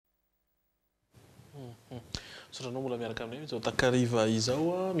Sotranao mbola miaraka aminay zao takariva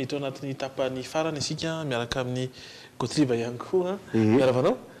izao mito anatin'ny tapany farany isika miaraka amin'ny kotriva ihany koa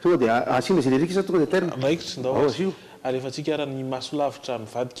miaravanao tonga dia asina générique sa tonga dia terme maikitra ndao asio alefatsika ara ny maso lavitra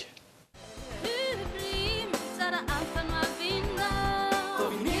mivadika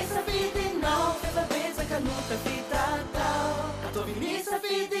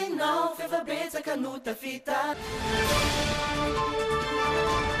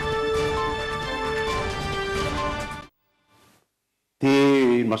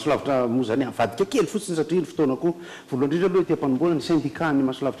dia masolavitra moa zany avadika kely fotsiny satria ny fotoanako voalohany indrindra aloha te-panomboana ny syndicat ny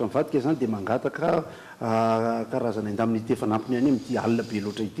masolavitra mivadika zany dia mangataka karazana indemnité fanampiny any amin'ity alina be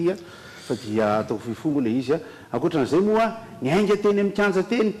loatra ity fa dia atao fifongo le izy ankoatran'izay moa ny ainga teny amin'ny kianja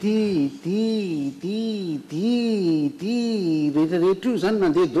teny ty rehetrarehetra io zany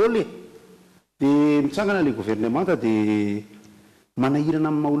nandeha dôle dia mitsangana le gouvernemanta dia manahirana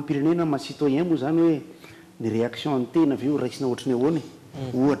amin'ny maha-olom-pirenena ma-citoyen moa zany hoe ny réaction ny tena avy eo raisina ohatrany ahoany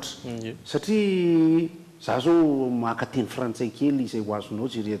ohatra satria za zao makateny frantsay kely izay ho azonao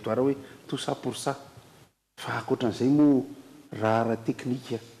jeritoire hoe tout ça pour ça fa ankoatran'izay moa raha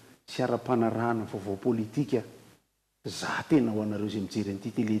ara-teknika sy ara-panarahana vaovao politika za tena ho anareo izay mijery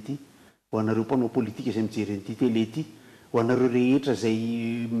an'ity télé ity ho anareo mpanao politika izay mijery an'ity télé ity ho anareo rehetra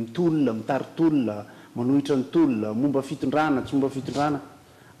izay mitolona mitaritolona manohitra ny tolona momba fitondrana tsy momba fitondrana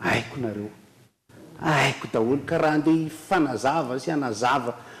haiko nareo aiko daholo ka raha andeha fanazava sy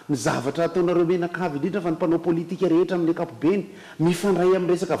anazava ny zavatra ataonareo menakavy indrindra fa ny mpanao politika rehetra amin'ny ankapobeny mifandray amin'ny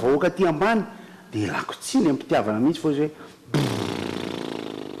resaka vahoaka aty ambany dia lako tsiny ampitiavana mihitsy fa hoe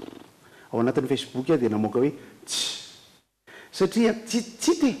ao anatin'ny Facebook dia namoaka hoe tsy satria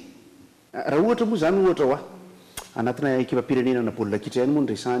tsy te raha ohatra moa zany ohatra ho anatina ekipa-pirenena na baolina kitra ihany moa ny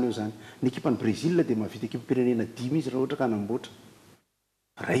resahana eo zany ny ekipa ny Brésil dia mahavita ekipa-pirenena 10 izy raha ohatra ka hanamboatra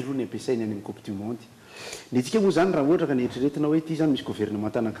ray aloha ny ampiasainy any amin'ny coupe du monde ny antsika moa zany raha ohatra ka ny eritreretina hoe ity zany misy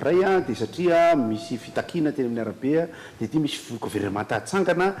gouvernement anankiray dia satria misy fitakina teny amin'ny arabe dia ity misy gouvernement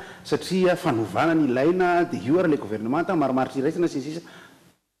atsangana satria fanovana ny ilaina dia io ara le gouvernement marimaritra iraisana sy sisa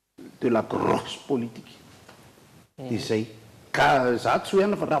de la grosse politique dia zay ka za tsy hoe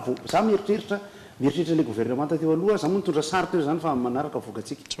ihany fa raha za mieritreritra le gouvernement teo aloha za moa nitondra sary teo zany fa manaraka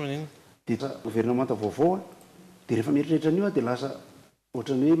vokatsika dia gouvernement vaovao dia rehefa mieritreritra an'io dia lasa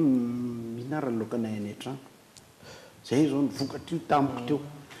ohatrany hoe minarany lokanay any an-trano zay zao nivokatra io tamiko teo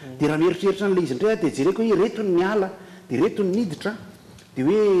dia raha mieritreritra n'le izy indray dia jereko hoe reto ny miala dia reto ny niditra dia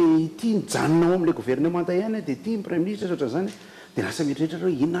hoe ity nijanonao amin'le gouvernement ihany dia ity ny premier ministre ohatran'izany dia lasa mieritreritra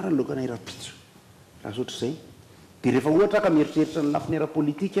hoe inarany lokanay rapitso raha ohatr'izay dia rehefa ohatra ka mieritreritra ny lafiny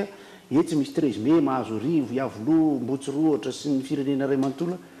ara-politika tsy misy 13 mai mahazo rivo iavoloha mbotsy roa ohatra sy ny firenena ray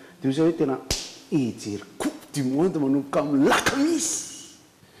manontolo dia io zay hoe tena ejery coupe du monde manomboka amin'ny lakamisy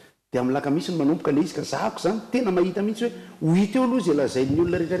dia amin'ny lakamisy ny manomboka le izy ka zahako zany tena mahita mihitsy hoe ho hita eo aloha zay lazain'ny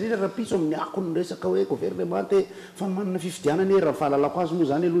olona rehetrarehetra rapitso amin'ny ako ny resaka hoe gouvernement fa manana fifidianana raha fahalalako azy moa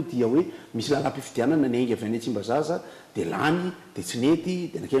zany aloha dia hoe misy lalam-pifidianana ny ainga avy any Tsimbazaza dia lany dia tsy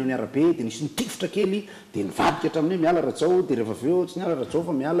nety dia nakeny amin'ny arabe dia nisy nitifitra kely dia nivadika hatramin'ny hoe miala Rajao dia rehefa avy eo tsy miala Rajao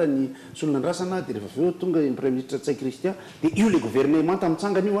fa miala ny solonandrasana dia rehefa avy eo tonga ny premier ministre Tsay Christian dia io le gouvernement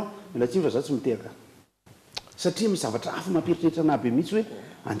mitsangana io mila tsiny fa za tsy mitehaka satria misy zavatra hafa mamperitreritra anahy be mihitsy hoe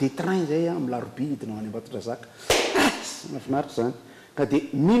andeha train zay amin'ny larobia hidinao any Ambatondrazaka mahafinaritra zany ka dia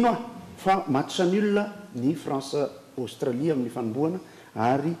mino fa match nul ny France Australie amin'ny fanombohana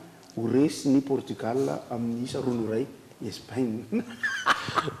ary ho resy ny Portugal amin'ny isa 2-2 Espagne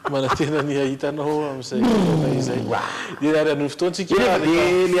manatena ny ahitanao amin'izay izay dia ary an'ny fotoantsika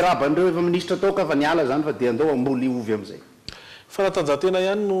dia miaraban'ireo efa ministra tao ka fa niala zany fa dia andao amboly ovy amin'izay fanatanjahantena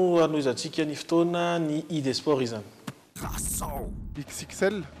ihany no anoizantsika ny fotoana ny ID Sport izany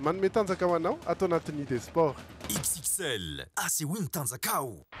XXL manome tanjaka ho anao atao anatin'ny ID Sport XXL ase JUIN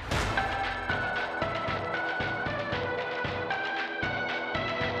tanjakao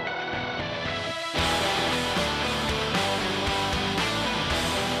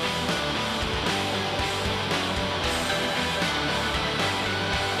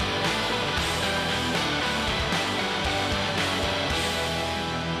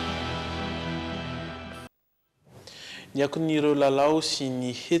ny akon'ireo lalao sy ny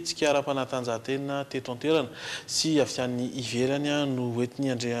hetsika ara-panatanjahantena teto an-toerana sy avy any ivelany no hoentiny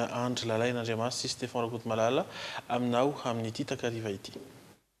Andry Lalain'Andriamasy sy Stéphane Rakotomalala aminao amin'ity takariva ity.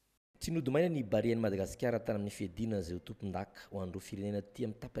 Tsy nodomaina ny barian'i Madagasikara tany amin'ny fiadina izay ho tompon-daka ho an'ireo firenena aty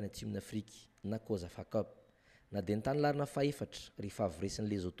amin'ny tapany atsimon'ny Afrika na COSAFA Cup na dia nitany larina faefatra rehefa avy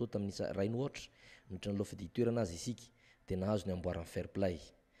resin'ny Lesotho tamin'isa rainy ohatra nitra ny lofiditoerana azy isika dia nahazo ny amboarany fair play.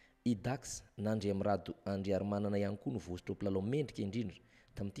 I Dax nandry amin'ny rado Andry Armanana ihany koa no voasitra ho mpilalao mendrika indrindra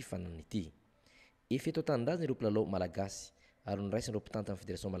tamin'ity fanana ity. efa eto an-tanindrazana ireo mpilalao malagasy ary niraisin'ireo mpitantana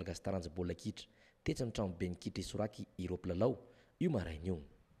fédération malagasy taranja baolina kitra tetsa ny trano ben'ny kitra isoraky ireo mpilalao io maraina io.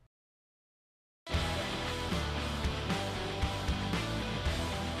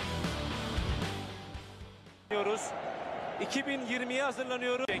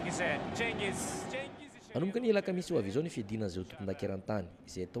 Anomboka ny alakamisy ho avy izao ny fiadinana izay ho tompon-dakeran-tany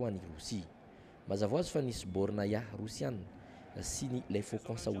izay atao any Rosia. Mazava ho azy fa nisy Bornaya Rosiana sy ny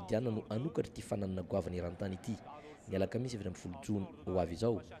Lefaucan Saoudiana no anokatra ity fananana goavana eran-tany ity ny alakamisy 20 Jona ho avy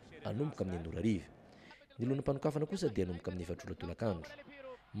izao anomboka amin'ny 9:00. Ny lohan'ny mpanokafana kosa dia anomboka amin'ny 4 tolakandro.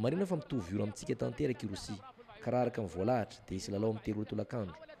 Marina fa mitovy ora amintsika tanteraka i Rosia ka raha araka mivoalahatra dia isy lalao amin'ny 3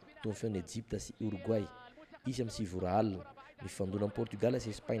 tolakandro toy ny feon'ny Egypte sy Uruguay, isy amin'ny 7 ora alina ny fandona amin'ny Portugal sy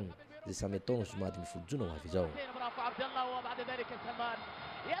Espagne izay samy atao ny zoma 10 Jona ho avy izao.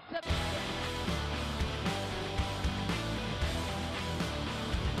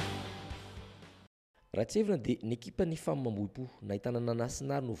 Raha tsy hevina dia ny ekipa ny famamboipo nahitana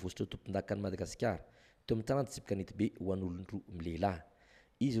nanasinary no vosotra tompon-dakany Madagasikara teo amin'ny taranja tsipika nety be ho an'olon-droa milehilahy.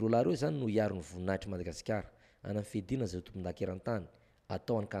 Izy roa lahy ireo izany no hiaro ny voninahitra Madagasikara any amin'ny fiadinana izay tompon-daka eran-tany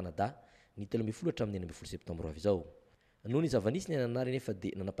atao any Kanada ny 13 hatramin'ny 19 septambra avy izao. Noho ny zava-nisy ny ananary nefa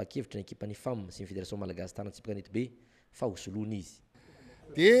dia nanapa-kevitra ny ekipa ny FAM sy ny fédération malagasy taranja tsipika nety be fa hosoloana izy.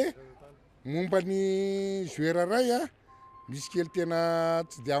 Dia momba ny joueur ray misy kely tena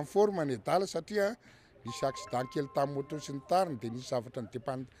tsy dia amin'ny forme ny adala satria nisy accident kely tamin'ny moto sy ny tariny dia nisy zavatra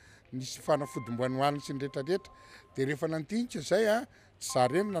nisy fanafodimboanoaniny sy ny rehetrarehetra dia rehefa nandinika zay tsy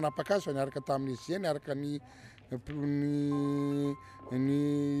zareny nanapaka azy fa niaraka tamin'ny EGN niaraka ny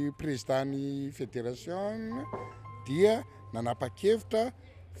président ny fédération dia nanapa-kevitra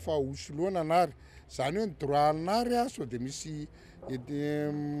fa hosoloana anary zany hoe ny droit alinary sao dia misy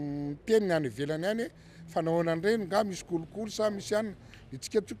teniny any ivelany any fa nahoana reny nga misy kolokolo sa misy any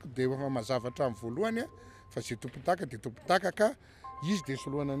itsika tsoko dia efa mazavatra amin'ny voalohany fa zay tompon-daka dia tompon-daka ka izy dia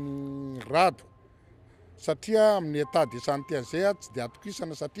soloana ny rado satria amin'ny état de santé an'izay tsy dia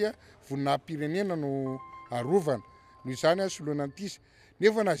atokisana satria voninahim-pirenena no arovana noho izany soloana an'ity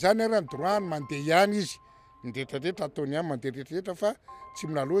nefa na zany ary ny droit mandeha ihany izy ny rehetrarehetra ataony ihany mandeha rehetrarehetra fa tsy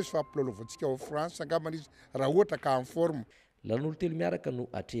minaloha izy fa ampilalaovantsika ao France angambana izy raha ohatra ka amin'ny forme. Lan'olo telo miaraka no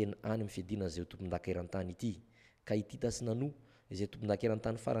atrehany any amin'ny fiadinana izay tompon-daka eran-tany ity ka ity Tasinano izay tompon-daka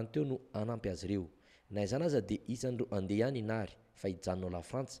eran-tany farany teo no anampy azy ireo. Na izany aza dia isan'ireo andeha ihany inary fa hijanona ao la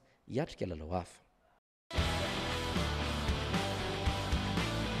Frantsa hiatrika lalao hafa.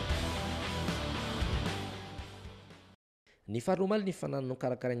 Ny faharomaly ny fananana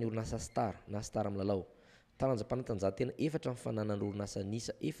karakarain'ny orinasa Star na Star amin'ny lalao. Taranja-panatanjahantena 4 amin'ny fananana orinasa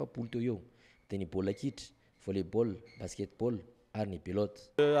nisa 7 teo eo dia ny baolina kitra, volleyball, basketball ary ny belote.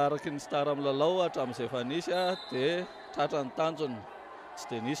 Araky ny Star amin'ny lalao hatramin'izay efa nisy dia tratra ny tanjony. Tsy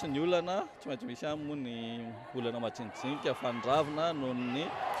dia nisy ny olana, tsy maintsy misy ihany moa ny olana majinijinika fanondravina noho ny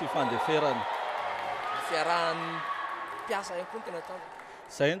fifandeferana. Fiarahan'ny mpiasa ihany koa ny tena tanjona.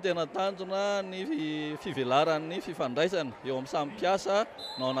 Izay ny tena tanjona ny fivelaran'ny fifandraisana eo amin'ny samy mpiasa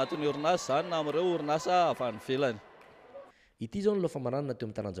na ao anatin'ny orinasa izany na amin'ireo orinasa avy any ivelany. Ity izao ny lofa-maranana teo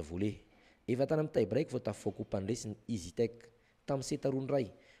amin'ny taranja volley. Efa tany amin'ny tie-break vao tafivoaka ho mpandresy ny JITE tamin'ny 7-2 ray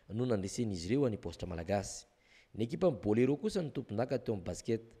no nandresen'izy ireo any postra malagasy. Ny ekipa bolero kosa ny tompon-daka teo amin'ny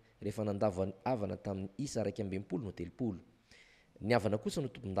basket rehefa nandava ny havana tamin'ny isa 2-30. Ny havana kosa no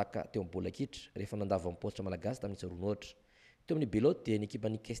tompon-daka teo amin'ny baolina kitra rehefa nandava amin'ny postra malagasy tamin'ny 1-0. Teo amin'ny belote dia ny ekipa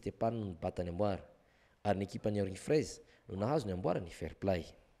ny Kestepan no nibata ny amboara ary ny ekipa ny Henri Fraise no nahazo ny amboara ny fair play.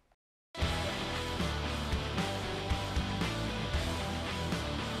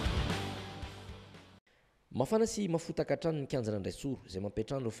 Mafana sy mafotaka hatrany ny kianjana Andraisoro izay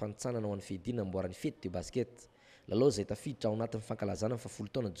mampiatrano ireo fanitsanana ho an'ny fiadinana amboarany fety de basket. Lalao izay tafiditra ao anatin'ny fankalazana fa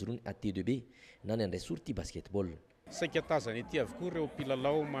 10 taona joroany AT2B na ny Andraisoro ity basketball. Saika tazana ety avokoa ireo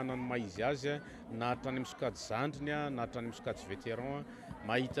mpilalao manana maizy azy na hatrany amin'ny sokady zandriny na hatrany amin'ny sokady vétéran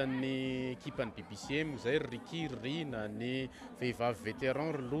mahita ny ekipan'ny BBCM izay Ricky Rina ny vehivavy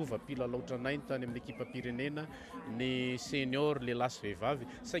vétéran Lova mpilalao tranainy tany amin'ny ekipa pirenena ny senior lehilahy vehivavy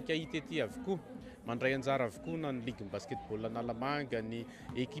saika hita ety avokoa mandray anjara avokoa na ny ligue basketball analamanga ny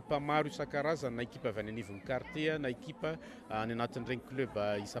ekipa maro isan-karazany na ekipa avy any anivon'ny quartier na ekipa any anatin'ireny club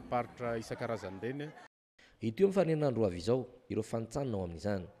isa-paritra isan-karazany ireny. Ito amin'ny farinan'andro avy izao ireo fanitsanana ao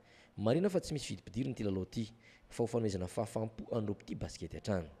amin'izany. Marina fa tsy misy vidim-pidiriny ity lalao ity fa ho fanomezana fahafaham-po an'ireo mpity baskety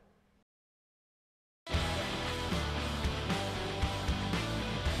hatrany.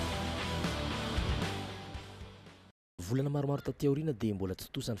 Volana maromaro taty aoriana dia mbola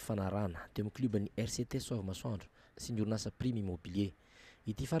tsy tosany fanarahana teo amin'ny kluban'ny RCT Soave Masoandro sy ny orinasa Prime Immobilier.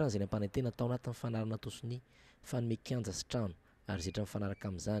 Ity faran'izay nampanantena tao anatin'ny fanarahana tosony fanome kianja sy trano ary zetra mifanaraka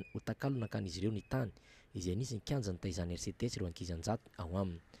amin'izany ho takalo nankany izy ireo ny tany izay anisy nikanjany taizany RCTS ireo ankizy anjato ao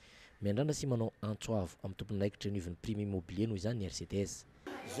aminy miandrana sy manao antsoavo amin'ny tompon'aikitra nivin'ny prime immobilier noho izany ny RCTS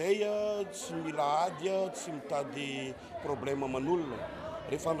zay tsy mila ady tsy mitady problème aman'olona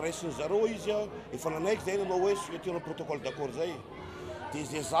rehefa niraisin'ny zareo izy efa nanaiky zay nanao hoe signature protocole d'accord zay dia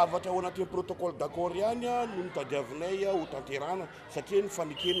zay zavatra ao anatin'ny protocole d'accord ihany no mitadiavinay ho tanterana satria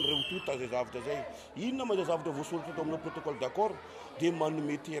nifanekeny reo tota zay zavatra zay inona ma zay zavatra voasoratra atao amin'ny protocole d'accord dia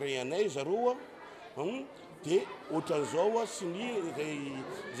manome terrain anay zareo dia ohatran'izao sy ny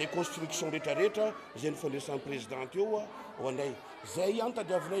zay construction rehetrarehetra zay nifandraisan'ny présidente eo ho anay zay ihany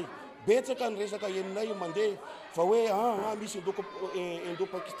tadiavinay betsaka ny resaka eninay mandeha fa hoe misy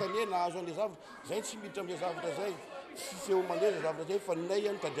indo-pakistanais nahazo an'ilay zavatra zay tsy miditra amin'ilay zavatra zay tsy seho mandeha zay zavatra zay fa nay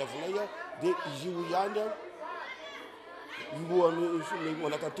any tadiavinay dia izy io ihany no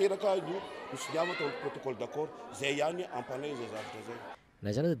manatanteraka io misiniava atao protocole d'accord zay ihany ampanay zay zavatra zay na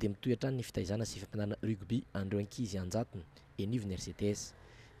izany dia mitohy hatrany ny fitaizana sy fampianarana rugby andreo ankizy anjatony enivony RCTS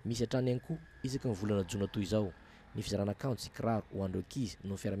misy hatrany ihany koa isaka ny volana jona toy izao ny fizarana akanjo sy kiraro ho andreo ankizy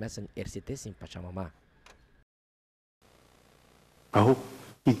no fiara-miasan'ny RCTS mipatramama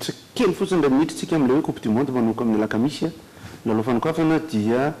iditra kely fotsiny ray minitra tsika amin'ilay hoe coupe du monde manoka amin'ny lakamisy lalao fanokafana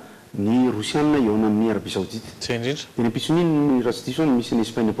dia ny Rosiana eo amin'ny Arabie Saoudite dia ny ampisoniny ny rasdiso misy ny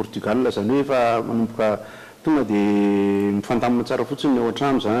Espagne Portugal zany hoe efa manomboka tonga dia mifantamina tsara fotsiny ao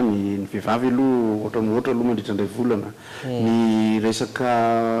an-trano zany ny vehivavy aloha ohatran'ohatra aloha mandritra indray volana ny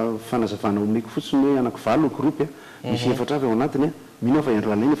resaka fanazavana omeko fotsiny hoe anankivalo groupe misy efatra avy ao anatiny mino fa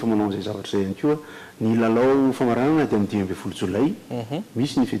endrolalaina efa manao an'izay zavatra zay ihany koa ny lalao famaranana dia amin'ny 5 jolay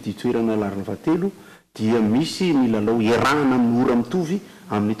misy ny fety toerana larina fahatelo dia misy ny lalao erahana amin'ny ora mitovy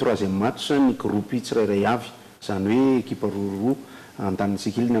amin'ny 3e match ny groupe tsirairay avy zany hoe ekipa roa andaniny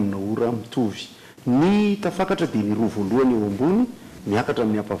sekiliny amina ora mitovy ny tafakatra dia ny roa voalohany eo ambony miakatra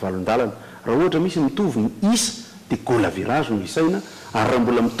amin'ny ampavalon-dalana raha ohatra misy mitovy ny isa dia goal average no isaina ary raha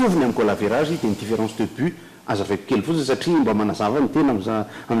mbola mitovy ny amin'ny goal average dia ny différence de but azavaiko kely fotsiny satria mba manazava ny tena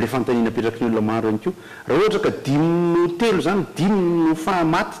amin'ilay fanontaniana apetraky ny olona maro ihany koa raha ohatra ka 5-3 zany 5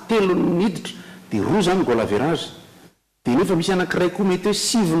 maty 3 niditra dia 2 zany goal average dia nefa misy anankiray koa mety hoe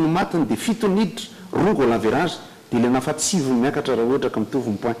 7 matiny dia 7 niditra 2 goal average dia ilay nafaty 7 miakatra raha ohatra ka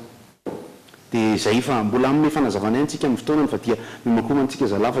mitovy ny point dia zay fa mbola amin'ny fanazavana ihany tsika amin'ny fotoanany fa dia mimakomantsika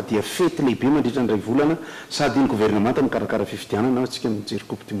zalahy fa dia fety lehibe mandritra ndray volana sady ny gouvernemanta mikarakara fifidianana tsika mijery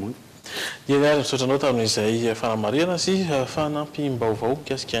coupe du monde dia niary misaotranao tamin'izay fanamariana sy fanampim-baovao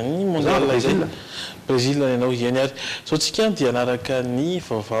mikasika ny mondial izay Brésil ianao iany ary so tsika dia anaraka ny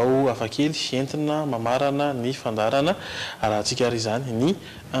vaovao hafakely entina mamarana ny fandarana arahantsika ary izany ny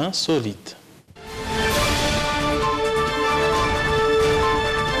insolite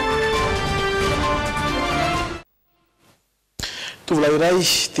tovolahy iray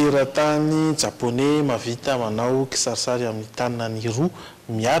teratany japonais mavita manao kisarisary amin'ny tanina ny roa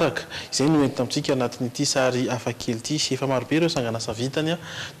miaraka izay no entina amintsika anatin'ity sary hafakely ity sy efa marobe ireo sanganasa vitany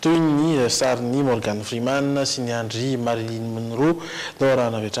toy ny sarin'ny Morgan Freeman sy ny Andry Marilyn Monroe dao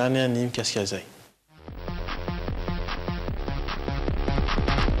raha navetrany ny mikasika izay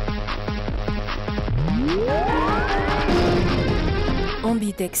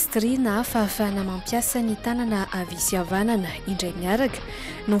ambidextrie na fahafahana mampiasa ny tanana avy sy havanana indray miaraka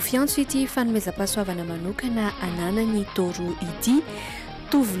no fiantso ity fanomezam-pahasoavana manokana ananany Toru ity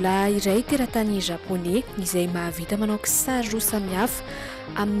tovolahy iray teratany japonais izay mahavita manao kisary roa samihafa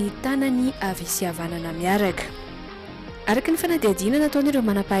amin'ny tanany avy sy havanana miaraka araka ny fanadihadiana nataon'ireo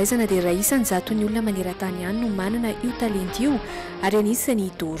manam-pahaizana dia raha isan'ny zaton'ny olona maneran-tany ihany no manana io talenta io ary anisany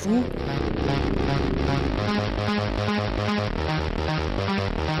Toru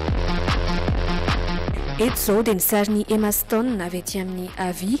eto izao dia ny sarin'ny Emma Stone avy aty amin'ny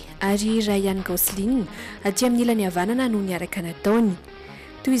avy ary Ryan Gosling aty amin'ny ilany havanana no niaraka nataony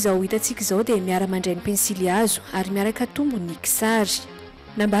toy izao hitantsika izao dia miara-mandray ny pensily hazo ary miaraka tombo ny kisary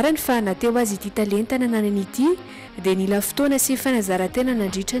nambarany fa nateo azy ity talenta nananany ity dia nila fotoana sy fanazara-tena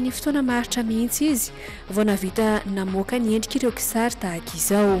nandritra ny fotoana maharitra mihitsy izy vao navita namoaka ny endrika ireo kisary tahaka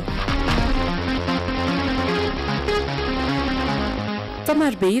izao fa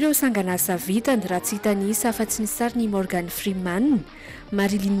marobe ireo sanganasa vitany raha tsy hitanisa afa-tsy ny sarin'ny Morgan Freeman,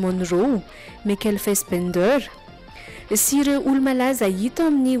 Marilyn Monroe, Michael Fassbender sy ireo olo-malaza hita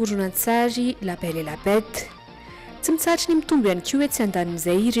amin'ny horonan-tsary La Belle et la Bête. Tsy mitsatry ny mitombo ihany koa tsy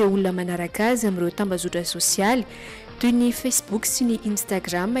andanin'izay ireo olona manaraka azy amin'ireo tambazotra sosialy toy ny Facebook sy ny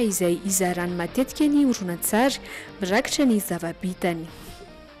Instagram izay izarany matetika ny horonan-tsary mirakitra ny zava-bitany.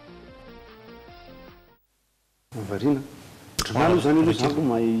 Varina ohatranalo zany aloha zako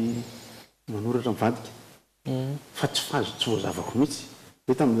mahay manoratra mivadika fa tsy fazo tsy voazavako mihitsy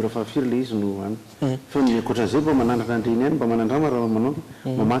hoe tamin'ireo fahafiry le izy no any fa ny akoatran'izay mba manandrana andreny any mba manandrama raha manao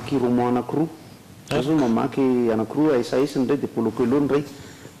mamaky roman anankiroa azo mamaky anankiroa aisaisiny ray dia Paulo Coelho ray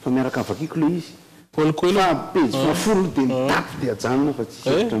fa miaraka avakiko le izy fa pejy fafolo dia mitapy dia ajanona fa tsy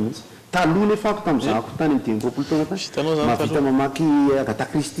hevitra mihitsy taloha nefa ako tamin'izahako tany amin'ny 20 taona tany mahavita mamaky Agatha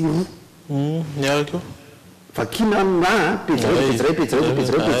Christie roa miaraka eo vakina na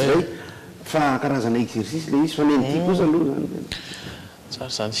pejray fa karazana exercice le izy fa ny an'ity kosa aloha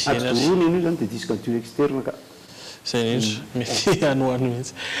zany atoroana iny io zany dia discanture externe ka zay indrindra mety anoany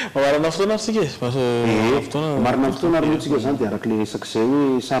mihitsy marana fotoana arsika marina fotoana arontsika zany dia arak'le resak'izay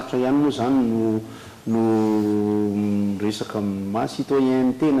hoe sarotra ihany moa zany no resaka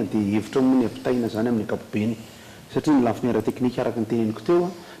ma-citoyen tena dia hevitra moa ny ampitaina zany amin'ny ankapobeny satria ny lafiny ara-teknika araka ny teneniko teo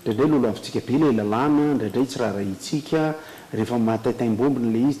ndraindray lolavintsika be ilay lalàna ndraindray tsy raha itsika rehefa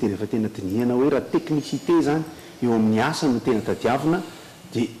mahataitaim-bombony le izy dia rehefa tena dinihana hoe raha teknicité zany eo amin'ny asa no tena tadiavina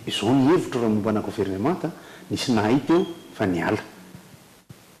dia izao ny hevitro raha mombana gouvernemanta nisy nahita eo fa niala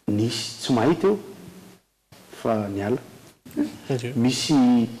nisy tsy mahita eo fa niala misy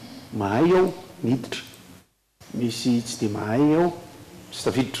mahay ao niditra misy tsy dia mahay ao tsy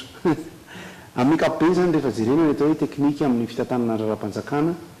tafiditra amin'ny ankapobeny zany rehefa jerena ny atao hoe teknika amin'ny fitantanana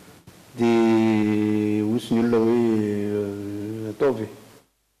raram-panjakana dia osy ny olona hoe ataovy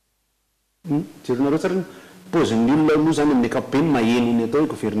jeronareo tsara pozin'ny olona moa zany amin'ny ankapobeny maheno ny atao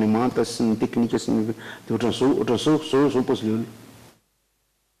hoe gouvernemanta sy ny teknika sy ny dia ohatran'izao pozile olona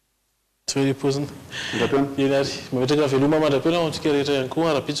tsy hoe pozina eny ary mametraka veloma mandra-pena antsika rehetra ihany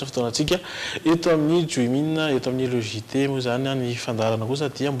koa arapitsa fotoanantsika eto amin'ny JUIN eto amin'ny JITE moa zany ny fandarana kosa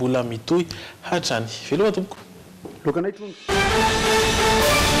dia mbola mitohy hatrany veloma tompoko lokanay trony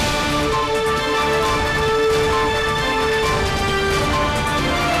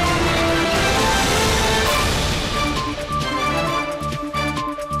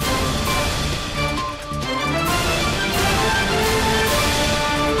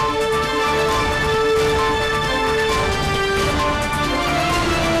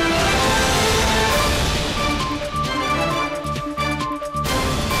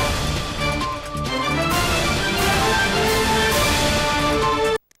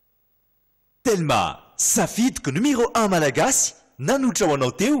Telma, safidiko numéro 1 malagasy nanotra ho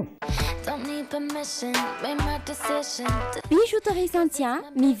anao teo. Bijouterie Santian,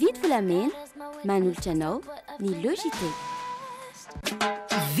 mividy volamena, manolotra anao ny JITE.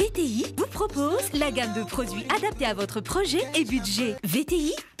 VTI vous propose la gamme de produits adaptés à votre projet et budget.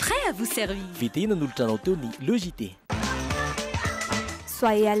 VTI, prêt à vous servir. VTI nanolotra anao teo ny JITE.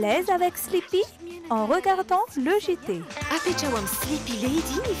 Soyez à l'aise avec Sleepy en regardant JITE. Apetrao Sleepy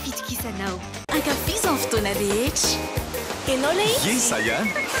Lady ny fitokisanao. Ankafizan fotoana rehetra. Enao le izy? Yes, Sayane.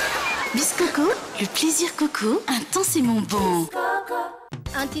 Miss Coco, le plaisir Coco, intensément bon.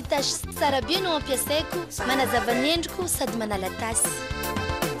 Anti-tache tsara be no ampiasaiko, manazava ny endriko sady manala tasy.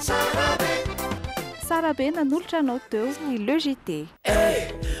 Tsara be nanolotra anao teo ny JITE.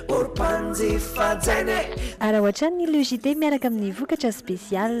 Araha ohatrany ny JITE miaraka amin'ny vokatra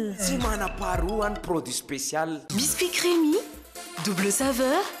spécial. Tsy manam-paharoa ny produit spécial. Biscuit crémy, double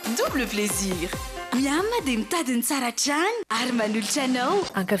saveur, double plaisir. Miama dia mitadiny tsara trany ary manolotra anao.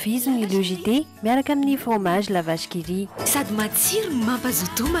 Ankafiziny ny JITE miaraka amin'ny fromage la vache qui rit. Sady matsiro no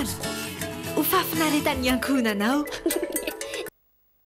mampazoto homana. Ho fafinaretan'ny ankohonanao.